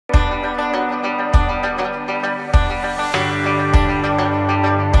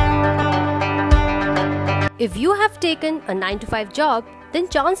If you have taken a 9 to 5 job, then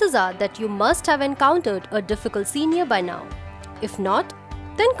chances are that you must have encountered a difficult senior by now. If not,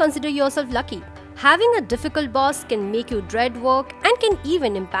 then consider yourself lucky. Having a difficult boss can make you dread work and can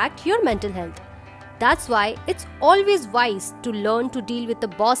even impact your mental health. That's why it's always wise to learn to deal with a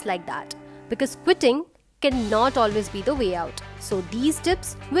boss like that, because quitting cannot always be the way out. So these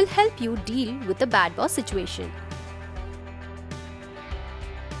tips will help you deal with a bad boss situation.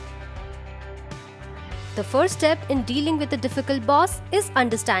 The first step in dealing with a difficult boss is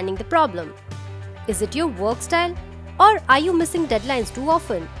understanding the problem. Is it your work style, or are you missing deadlines too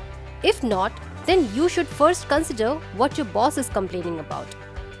often? If not, then you should first consider what your boss is complaining about.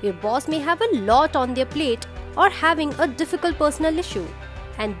 Your boss may have a lot on their plate or having a difficult personal issue,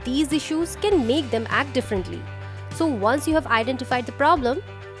 and these issues can make them act differently. So once you have identified the problem,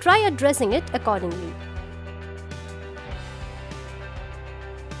 try addressing it accordingly.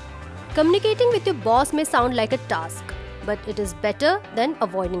 Communicating with your boss may sound like a task, but it is better than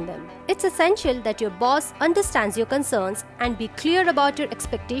avoiding them. It's essential that your boss understands your concerns and be clear about your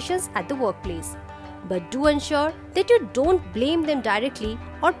expectations at the workplace. But do ensure that you don't blame them directly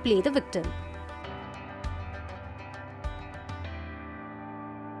or play the victim.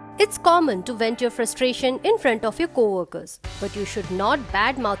 It's common to vent your frustration in front of your co-workers, but you should not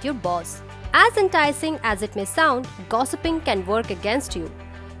badmouth your boss. As enticing as it may sound, gossiping can work against you.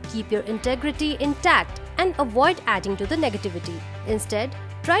 Keep your integrity intact and avoid adding to the negativity. Instead,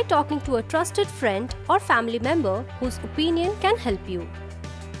 try talking to a trusted friend or family member whose opinion can help you.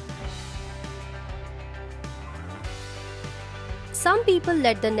 Some people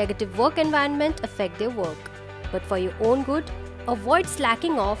let the negative work environment affect their work, but for your own good, avoid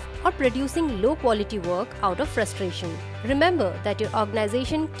slacking off or producing low-quality work out of frustration. Remember that your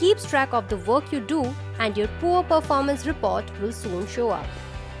organization keeps track of the work you do, and your poor performance report will soon show up.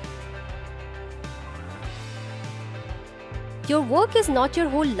 Your work is not your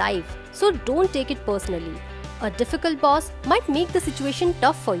whole life, so don't take it personally. A difficult boss might make the situation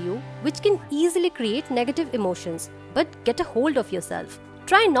tough for you, which can easily create negative emotions, but get a hold of yourself.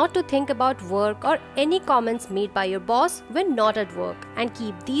 Try not to think about work or any comments made by your boss when not at work, and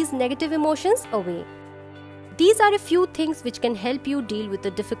keep these negative emotions away. These are a few things which can help you deal with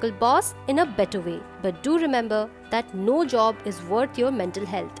a difficult boss in a better way. But do remember that no job is worth your mental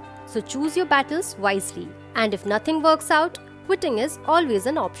health. So choose your battles wisely. And if nothing works out, quitting is always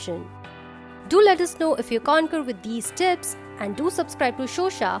an option. Do let us know if you conquer with these tips, and do subscribe to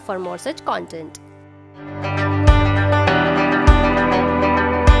SHOWSHA for more such content.